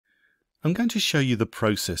I'm going to show you the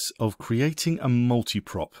process of creating a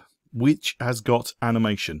multiprop which has got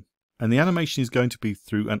animation. And the animation is going to be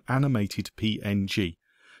through an animated PNG.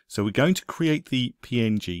 So we're going to create the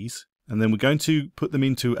PNGs and then we're going to put them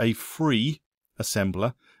into a free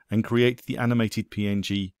assembler and create the animated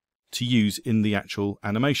PNG to use in the actual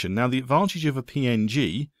animation. Now the advantage of a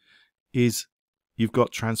PNG is you've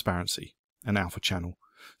got transparency and alpha channel.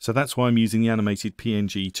 So that's why I'm using the animated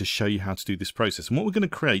PNG to show you how to do this process. And what we're going to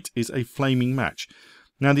create is a flaming match.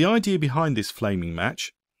 Now the idea behind this flaming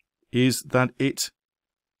match is that it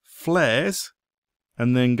flares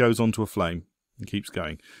and then goes onto a flame and keeps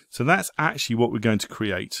going. So that's actually what we're going to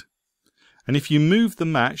create. And if you move the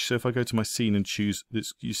match, so if I go to my scene and choose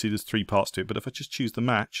this, you see there's three parts to it, but if I just choose the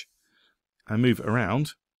match and move it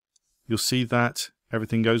around, you'll see that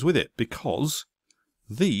everything goes with it because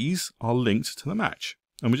these are linked to the match.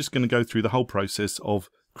 And we're just going to go through the whole process of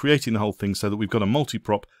creating the whole thing so that we've got a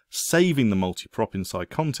multiprop, saving the multiprop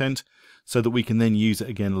inside content so that we can then use it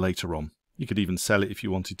again later on. You could even sell it if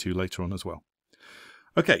you wanted to later on as well.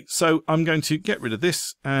 Okay, so I'm going to get rid of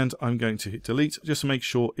this and I'm going to hit delete just to make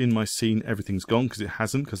sure in my scene everything's gone, because it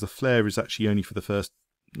hasn't, because the flare is actually only for the first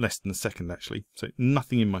less than a second actually. So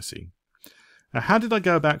nothing in my scene. Now how did I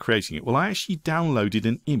go about creating it? Well, I actually downloaded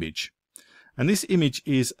an image. And this image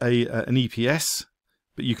is an EPS,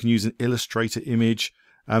 but you can use an Illustrator image.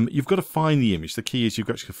 You've got to find the image. The key is you've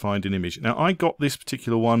got to find an image. Now I got this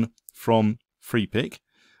particular one from FreePic.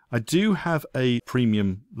 I do have a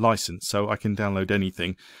premium license, so I can download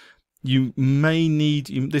anything. You may need,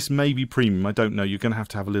 this may be premium, I don't know. You're going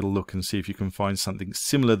to have a little look and see if you can find something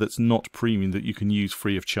similar that's not premium that you can use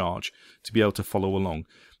free of charge to be able to follow along.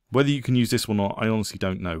 Whether you can use this one or not, I honestly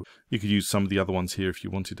don't know. You could use some of the other ones here if you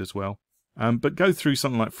wanted as well. But go through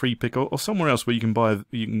something like FreePic or somewhere else where you can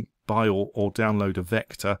buy or download a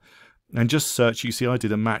vector and just search. You see I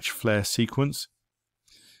did a match flare sequence.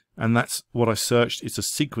 And that's what I searched. It's a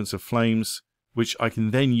sequence of flames which I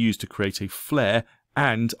can then use to create a flare,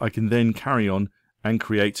 and I can then carry on and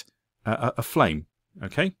create a flame.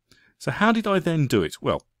 Okay, so how did I then do it?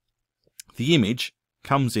 Well, the image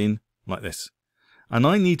comes in like this and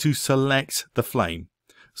I need to select the flame.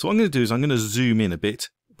 So what I'm going to do is I'm going to zoom in a bit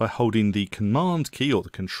by holding the command key or the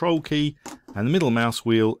control key and the middle mouse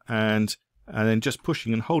wheel and then just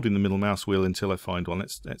pushing and holding the middle mouse wheel until I find one.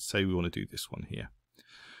 Let's say we want to do this one here.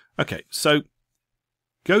 Okay, so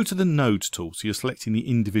go to the nodes tool, so you're selecting the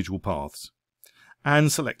individual paths,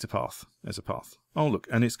 and select a path. There's a path. Oh look,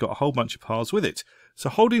 and it's got a whole bunch of paths with it. So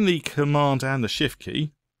holding the command and the shift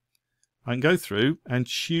key, I can go through and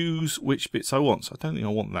choose which bits I want. So I don't think I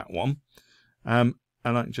want that one. And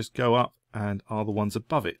I can just go up and are the ones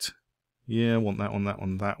above it. Yeah, I want that one, that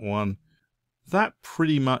one, that one. That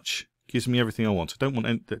pretty much gives me everything I want. I don't want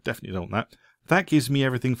any, definitely don't want that. That gives me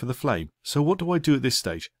everything for the flame. So what do I do at this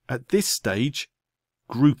stage? At this stage,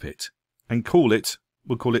 group it and call it,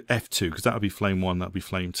 we'll call it F2 because that'll be flame 1, that'll be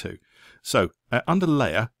flame 2. So under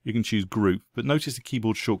layer, you can choose group, but notice the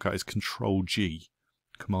keyboard shortcut is Control G,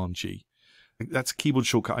 Command G. That's a keyboard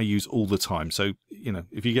shortcut I use all the time. So, you know,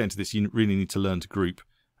 if you get into this, you really need to learn to group,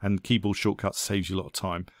 and keyboard shortcut saves you a lot of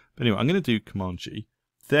time. But anyway, I'm going to do Command G.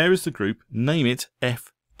 There is the group, name it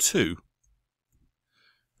F2.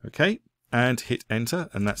 Okay. And hit enter,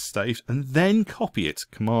 and that's saved, and then copy it,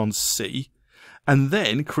 Command C, and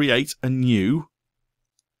then create a new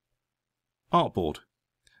artboard.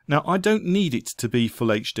 Now I don't need it to be full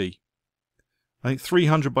HD. I think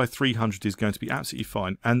 300 by 300 is going to be absolutely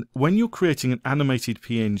fine, and when you're creating an animated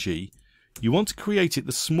PNG, you want to create it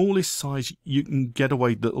the smallest size you can get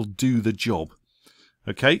away that'll do the job.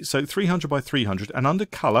 Okay, so 300 by 300, and under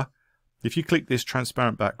colour, if you click this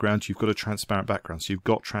transparent background, you've got a transparent background, so you've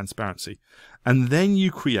got transparency. And then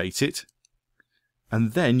you create it,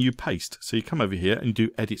 and then you paste. So you come over here and you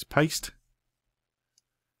do edit paste,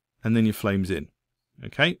 and then your flame's in.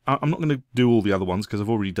 Okay, I'm not going to do all the other ones because I've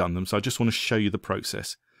already done them, so I just want to show you the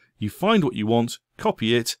process. You find what you want,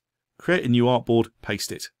 copy it, create a new artboard,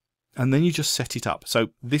 paste it, and then you just set it up. So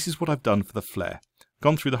this is what I've done for the flare.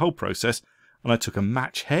 Gone through the whole process, and I took a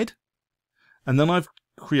match head, and then I've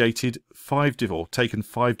created taken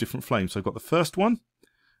 5 different flames. So I've got the first one,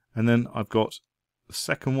 and then I've got the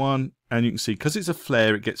second one, and you can see because it's a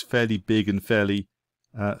flare, it gets fairly big and fairly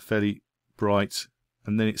bright,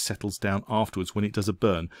 and then it settles down afterwards when it does a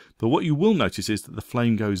burn. But what you will notice is that the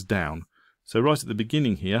flame goes down. So right at the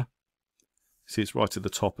beginning here, see it's right at the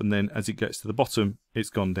top, and then as it gets to the bottom,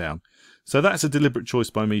 it's gone down. So that's a deliberate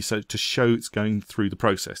choice by me, so to show it's going through the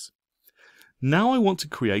process. Now I want to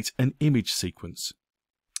create an image sequence.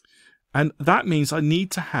 And that means I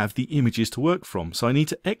need to have the images to work from. So I need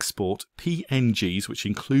to export PNGs, which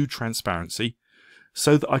include transparency,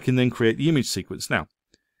 so that I can then create the image sequence. Now,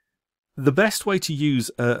 the best way to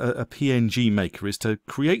use a PNG maker is to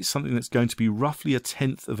create something that's going to be roughly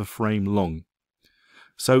 1/10 of a frame long.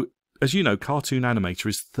 So, as you know, Cartoon Animator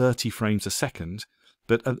is 30 frames a second,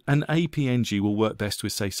 but an APNG will work best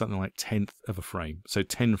with, say, something like 1/10 of a frame, so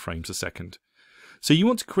 10 frames a second. So you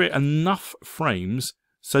want to create enough frames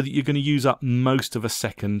so that you're going to use up most of a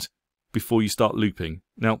second before you start looping.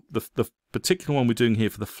 Now, the particular one we're doing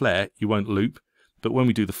here for the flare, you won't loop, but when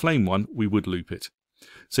we do the flame one, we would loop it.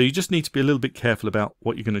 So you just need to be a little bit careful about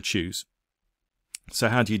what you're going to choose. So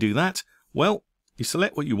how do you do that? Well, you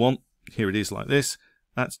select what you want. Here it is like this.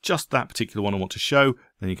 That's just that particular one I want to show.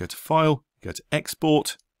 Then you go to File, go to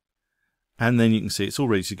Export, and then you can see it's all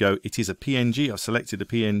ready to go. It is a PNG. I've selected a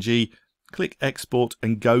PNG. Click Export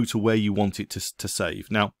and go to where you want it to save.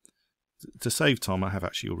 Now, to save time, I have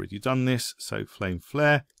actually already done this. So Flame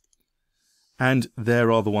Flare, and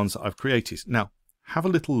there are the ones that I've created. Now, have a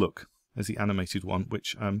little look. There's the animated one,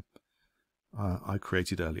 which I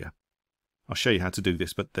created earlier. I'll show you how to do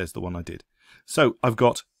this, but there's the one I did. So I've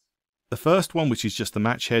got the first one, which is just the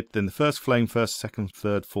match head, then the first flame, first, second,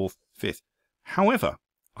 third, fourth, fifth. However,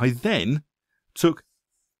 I then took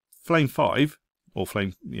flame 5, or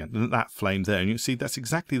flame, yeah, that flame there, and you can see that's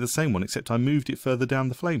exactly the same one, except I moved it further down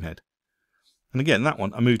the flame head. And again, that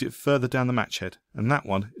one, I moved it further down the match head, and that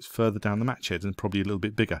one is further down the match head and probably a little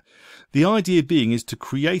bit bigger. The idea being is to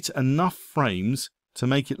create enough frames to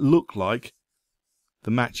make it look like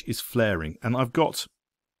the match is flaring. And I've got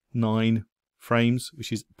 9 frames,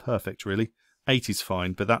 which is perfect really. 8 is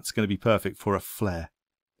fine, but that's going to be perfect for a flare.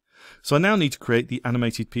 So I now need to create the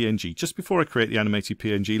animated PNG. Just before I create the animated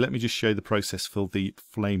PNG, let me just show you the process for the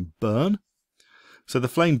flame burn. So the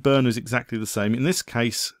flame burn is exactly the same. In this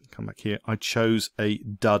case, come back here, I chose a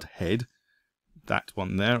dud head. That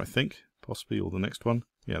one there, I think, possibly, or the next one.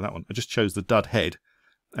 Yeah, that one. I just chose the dud head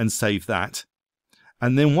and saved that.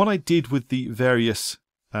 And then what I did with the various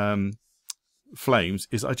flames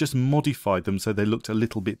is I just modified them so they looked a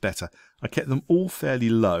little bit better. I kept them all fairly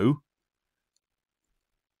low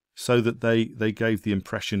so that they gave the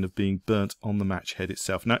impression of being burnt on the match head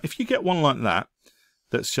itself. Now, if you get one like that,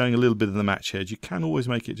 that's showing a little bit of the match head, you can always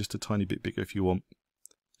make it just a tiny bit bigger if you want.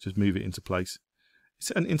 Just move it into place.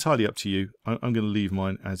 It's entirely up to you. I'm going to leave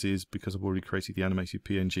mine as is because I've already created the animated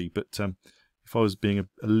PNG. But if I was being a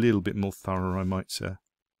little bit more thorough, I might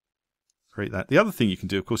create that. The other thing you can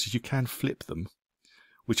do, of course, is you can flip them,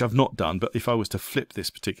 which I've not done. But if I was to flip this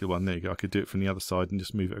particular one, there you go, I could do it from the other side and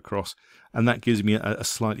just move it across. And that gives me a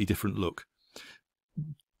slightly different look.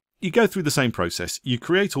 You go through the same process. You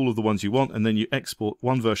create all of the ones you want, and then you export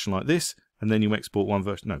one version like this, and then you export one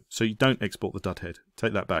version. No, so you don't export the dud head.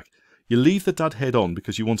 Take that back. You leave the dud head on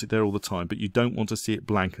because you want it there all the time, but you don't want to see it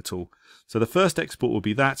blank at all. So the first export will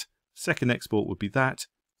be that, second export would be that,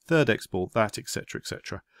 third export that, etc.,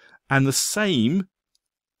 etc. And the same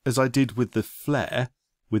as I did with the flare,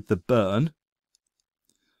 with the burn,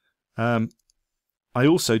 I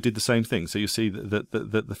also did the same thing. So you see that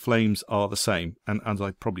the flames are the same, and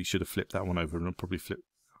I probably should have flipped that one over, and I'll probably flip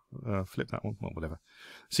that one, well, whatever.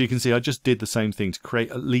 So you can see I just did the same thing to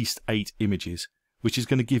create at least 8 images, which is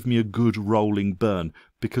going to give me a good rolling burn,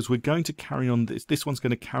 because we're going to carry on this one's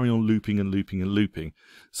going to carry on looping and looping and looping.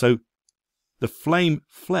 So the flame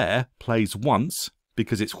flare plays once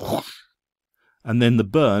because it's whoosh, and then the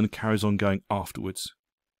burn carries on going afterwards.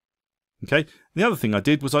 Okay. The other thing I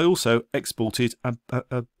did was I also exported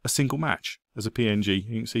a single match as a PNG.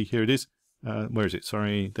 You can see here it is. Where is it?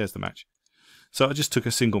 Sorry, there's the match. So I just took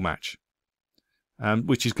a single match,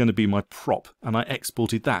 which is going to be my prop, and I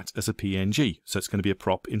exported that as a PNG. So it's going to be a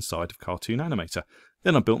prop inside of Cartoon Animator.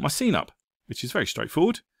 Then I built my scene up, which is very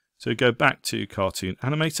straightforward. So we go back to Cartoon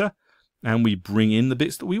Animator, and we bring in the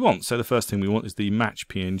bits that we want. So the first thing we want is the match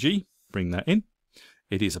PNG. Bring that in.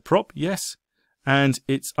 It is a prop, yes. And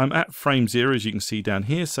I'm at frame 0, as you can see down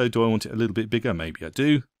here. So do I want it a little bit bigger? Maybe I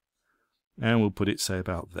do. And we'll put it, say,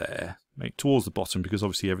 about there. Make towards the bottom, because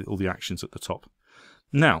obviously all the action's at the top.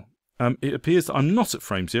 Now, it appears that I'm not at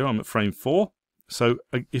frame 0. I'm at frame 4. So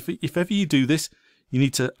if ever you do this, you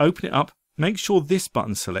need to open it up. Make sure this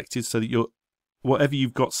button's selected so that whatever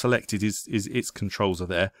you've got selected is its controls are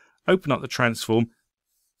there. Open up the transform,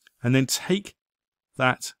 and then take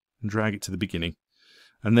that and drag it to the beginning.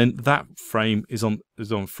 And then that frame is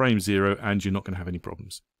on frame 0, and you're not going to have any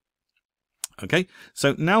problems. Okay,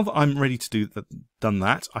 so now that I'm ready to done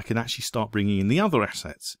that, I can actually start bringing in the other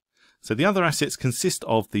assets. So the other assets consist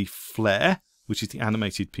of the flare, which is the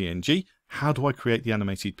animated PNG. How do I create the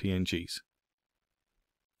animated PNGs?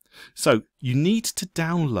 So you need to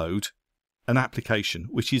download an application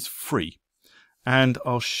which is free. And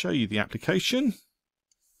I'll show you the application.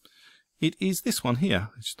 It is this one here.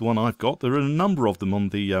 It's the one I've got. There are a number of them on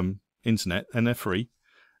the internet and they're free.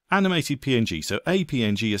 Animated PNG. So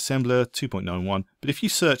APNG Assembler 2.91. But if you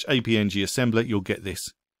search APNG Assembler, you'll get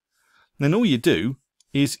this. Then all you do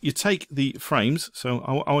is you take the frames. So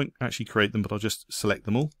I won't actually create them, but I'll just select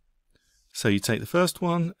them all. So you take the first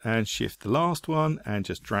one and shift the last one and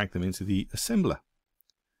just drag them into the assembler.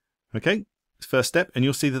 Okay, first step, and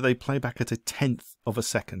you'll see that they play back at a 1/10 of a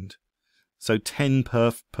second. So 10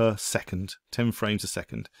 per second, 10 frames a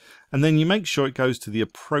second. And then you make sure it goes to the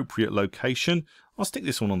appropriate location. I'll stick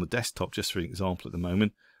this one on the desktop just for an example at the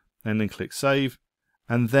moment. And then click Save.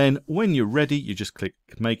 And then when you're ready, you just click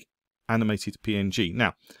Make Animated PNG.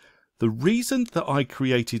 Now, the reason that I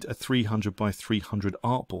created a 300 by 300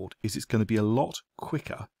 artboard is it's going to be a lot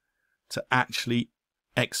quicker to actually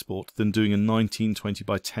export than doing a 1920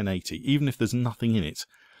 by 1080. Even if there's nothing in it,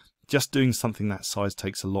 just doing something that size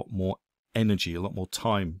takes a lot more energy, a lot more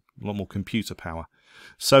time, a lot more computer power.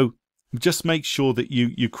 So just make sure that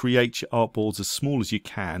you create your artboards as small as you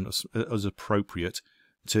can, as appropriate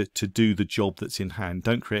to do the job that's in hand.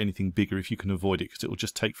 Don't create anything bigger if you can avoid it, because it will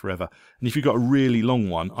just take forever. And if you've got a really long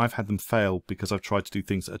one, I've had them fail because I've tried to do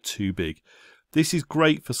things that are too big. This is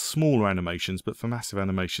great for smaller animations, but for massive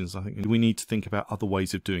animations, I think we need to think about other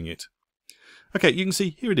ways of doing it. Okay, you can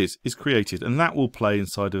see here it is. It's created, and that will play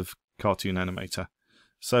inside of Cartoon Animator.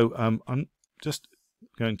 So I'm just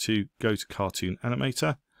going to go to Cartoon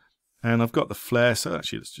Animator, and I've got the flare. So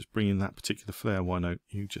actually, let's just bring in that particular flare. Why don't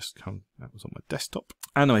you just come? That was on my desktop.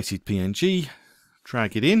 Animated PNG,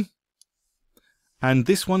 drag it in. And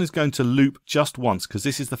this one is going to loop just once, because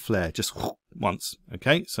this is the flare, just once.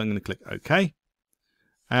 Okay, so I'm going to click OK.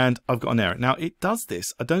 And I've got an error. Now, it does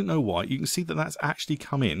this. I don't know why. You can see that that's actually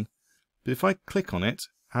come in. But if I click on it,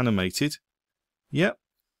 animated, yep,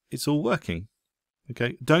 it's all working.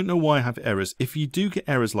 Okay, don't know why I have errors. If you do get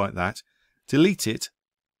errors like that, delete it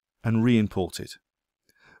and re-import it.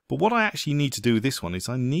 But what I actually need to do with this one is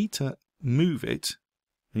I need to move it.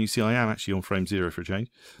 And you see I am actually on frame 0 for a change.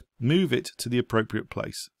 Move it to the appropriate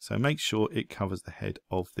place. So make sure it covers the head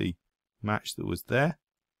of the match that was there.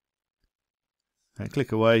 And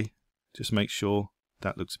click away. Just make sure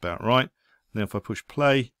that looks about right. Then if I push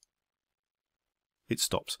play, it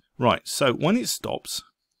stops. Right, so when it stops,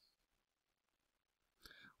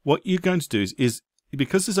 what you're going to do is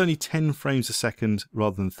because there's only 10 frames a second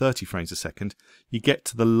rather than 30 frames a second, you get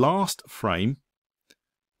to the last frame,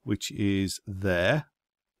 which is there.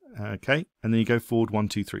 Okay, and then you go forward 1,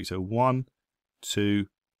 2, 3. So 1, 2,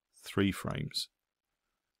 3 frames.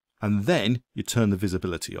 And then you turn the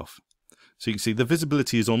visibility off. So you can see the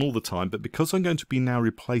visibility is on all the time, but because I'm going to be now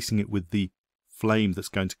replacing it with the flame that's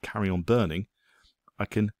going to carry on burning, I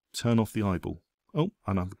can turn off the eyeball. Oh,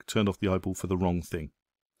 and I've turned off the eyeball for the wrong thing.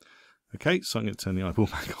 Okay, so I'm going to turn the eyeball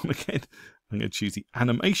back on again. I'm going to choose the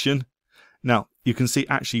animation. Now, you can see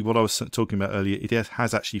actually what I was talking about earlier, it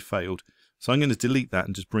has actually failed. So I'm going to delete that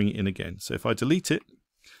and just bring it in again. So if I delete it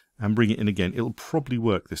and bring it in again, it'll probably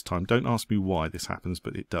work this time. Don't ask me why this happens,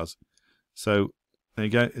 but it does. So there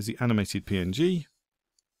you go, is the animated PNG.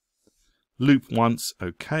 Loop once,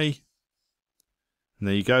 okay. And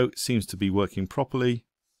there you go, it seems to be working properly.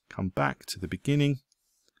 Come back to the beginning.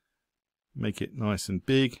 Make it nice and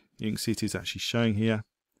big. You can see it is actually showing here.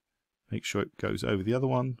 Make sure it goes over the other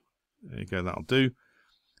one. There you go, that'll do.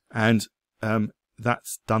 And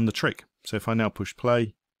that's done the trick. So if I now push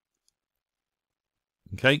play,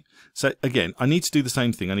 okay, so again, I need to do the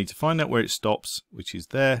same thing. I need to find out where it stops, which is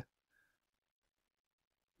there.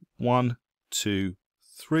 1, 2,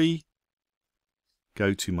 3.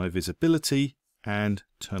 Go to my visibility and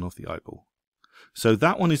turn off the eyeball. So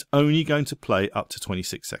that one is only going to play up to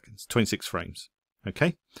 26 seconds, 26 frames.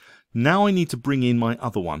 Okay, now I need to bring in my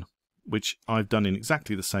other one, which I've done in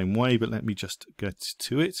exactly the same way, but let me just get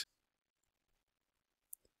to it.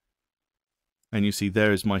 And you see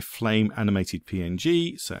there is my flame animated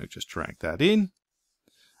PNG, so just drag that in.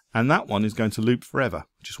 And that one is going to loop forever.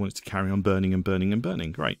 Just want it to carry on burning and burning and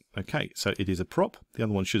burning. Great. Okay, so it is a prop. The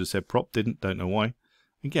other one should have said prop, didn't, don't know why.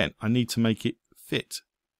 Again, I need to make it fit.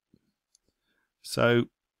 So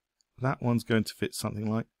that one's going to fit something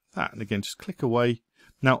like that. And again, just click away.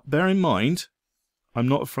 Now, bear in mind, I'm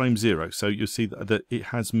not at frame 0, so you'll see that it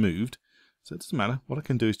has moved. So it doesn't matter. What I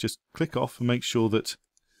can do is just click off and make sure that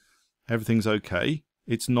everything's okay.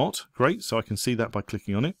 It's not. Great. So I can see that by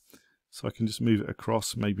clicking on it. So I can just move it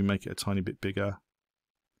across, maybe make it a tiny bit bigger.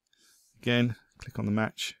 Again, click on the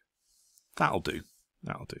match. That'll do.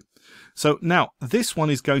 That'll do. So now this one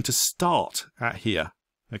is going to start at here.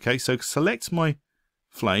 Okay, so select my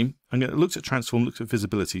flame. I'm going to look at transform, look at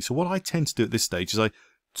visibility. So what I tend to do at this stage is I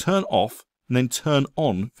turn off and then turn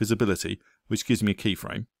on visibility, which gives me a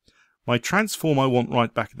keyframe. My transform I want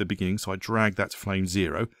right back at the beginning, so I drag that to frame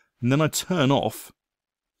 0, and then I turn off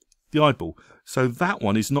the eyeball. So that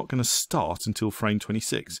one is not going to start until frame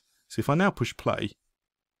 26. So if I now push play,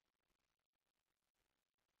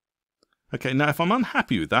 okay, now if I'm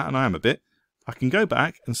unhappy with that, and I am a bit, I can go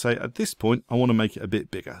back and say at this point I want to make it a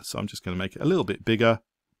bit bigger. So I'm just going to make it a little bit bigger.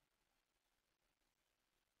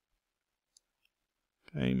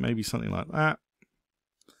 Okay, maybe something like that.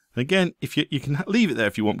 And again, if you can leave it there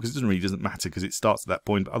if you want, because it really doesn't matter because it starts at that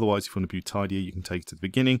point. But otherwise, if you want to be tidier, you can take it to the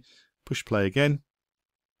beginning. Push play again.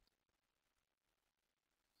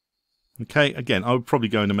 Okay, again, I would probably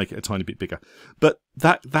go in and make it a tiny bit bigger. But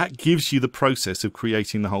that gives you the process of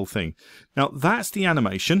creating the whole thing. Now, that's the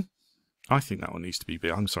animation. I think that one needs to be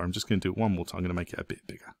bigger. I'm sorry, I'm just going to do it one more time. I'm going to make it a bit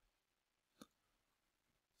bigger.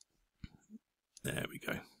 There we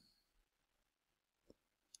go.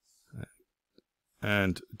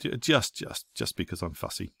 And just because I'm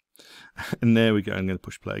fussy. And there we go. I'm going to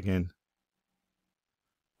push play again.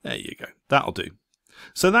 There you go. That'll do.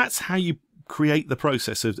 So that's how you create the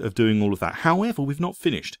process of doing all of that. However, we've not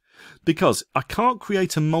finished because I can't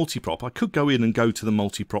create a multiprop. I could go in and go to the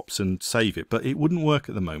multiprops and save it, but it wouldn't work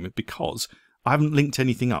at the moment because I haven't linked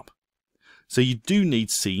anything up. So you do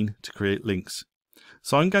need scene to create links.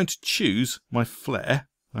 So I'm going to choose my flare.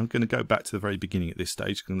 I'm going to go back to the very beginning at this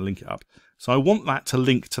stage. I'm going to link it up. So I want that to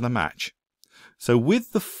link to the match. So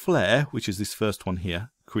with the flare, which is this first one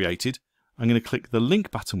here, created, I'm going to click the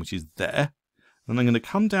link button, which is there. And I'm going to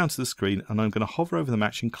come down to the screen and I'm going to hover over the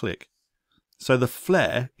match and click. So the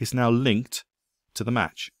flare is now linked to the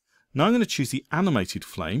match. Now I'm going to choose the animated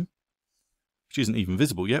flame, which isn't even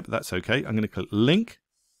visible yet, but that's okay. I'm going to click link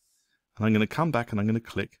and I'm going to come back and I'm going to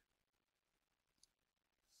click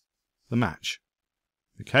the match.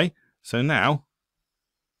 Okay, so now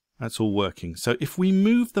that's all working. So if we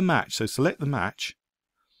move the match, so select the match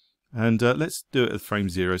and let's do it at frame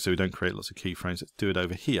 0 so we don't create lots of keyframes. Let's do it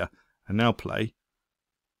over here. And now play.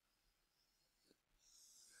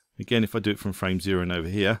 Again, if I do it from frame 0 and over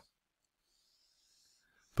here.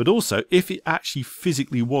 But also, if it actually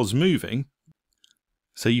physically was moving,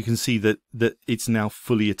 so you can see that it's now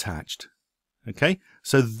fully attached. Okay,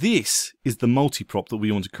 so this is the multiprop that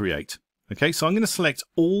we want to create. Okay, so I'm going to select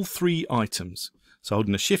all 3 items. So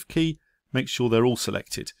holding the shift key, make sure they're all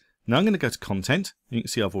selected. Now I'm going to go to content. You can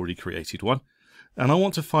see I've already created one. And I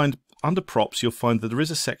want to find, under props, you'll find that there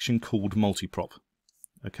is a section called multiprop.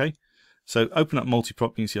 Okay, so open up multiprop.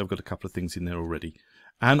 You can see I've got a couple of things in there already.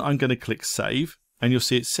 And I'm going to click save. And you'll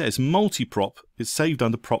see it says multiprop. It's saved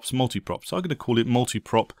under props multiprop. So I'm going to call it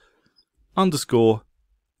multiprop _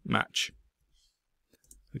 match.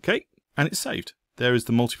 Okay, and it's saved. There is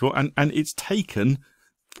the multiprop. And it's taken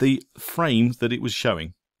the frame that it was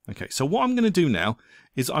showing. Okay, so what I'm going to do now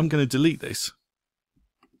is I'm going to delete this.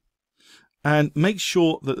 And make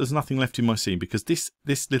sure that there's nothing left in my scene because this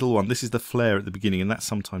little one, this is the flare at the beginning and that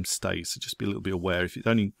sometimes stays. So just be a little bit aware if it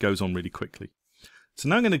only goes on really quickly. So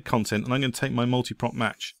now I'm going to content and I'm going to take my multiprop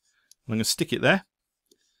match. I'm going to stick it there.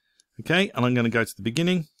 Okay, and I'm going to go to the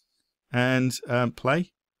beginning and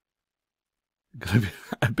play. Got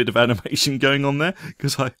a bit of animation going on there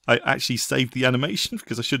because I actually saved the animation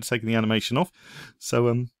because I should have taken the animation off.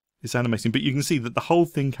 So it's animating, but you can see that the whole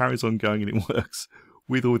thing carries on going and it works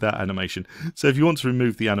with or without animation. So if you want to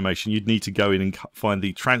remove the animation, you'd need to go in and find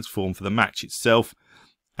the transform for the match itself,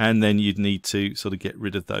 and then you'd need to sort of get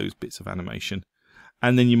rid of those bits of animation.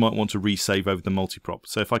 And then you might want to resave over the multiprop.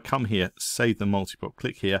 So if I come here, save the multiprop,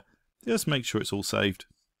 click here, just make sure it's all saved.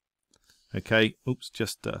 Okay, oops,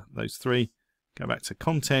 just those 3. Go back to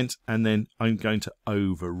content, and then I'm going to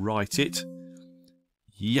overwrite it.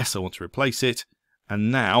 Yes, I want to replace it. And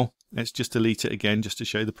now let's just delete it again just to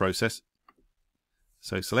show the process.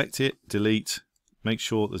 So select it, delete, make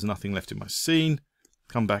sure there's nothing left in my scene,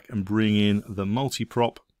 come back and bring in the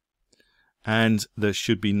multiprop, and there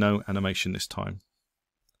should be no animation this time.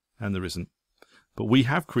 And there isn't. But we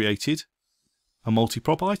have created a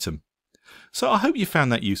multiprop item. So I hope you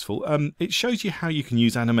found that useful. It shows you how you can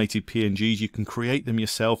use animated PNGs, you can create them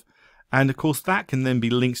yourself, and of course that can then be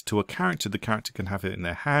linked to a character. The character can have it in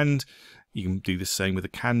their hand. You can do the same with a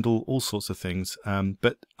candle, all sorts of things.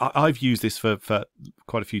 But I've used this for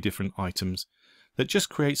quite a few different items that just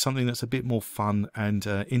create something that's a bit more fun and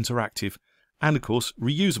interactive and, of course,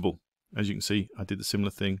 reusable. As you can see, I did the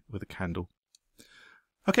similar thing with a candle.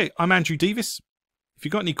 Okay, I'm Andrew Davis. If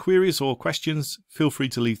you've got any queries or questions, feel free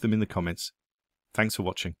to leave them in the comments. Thanks for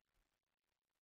watching.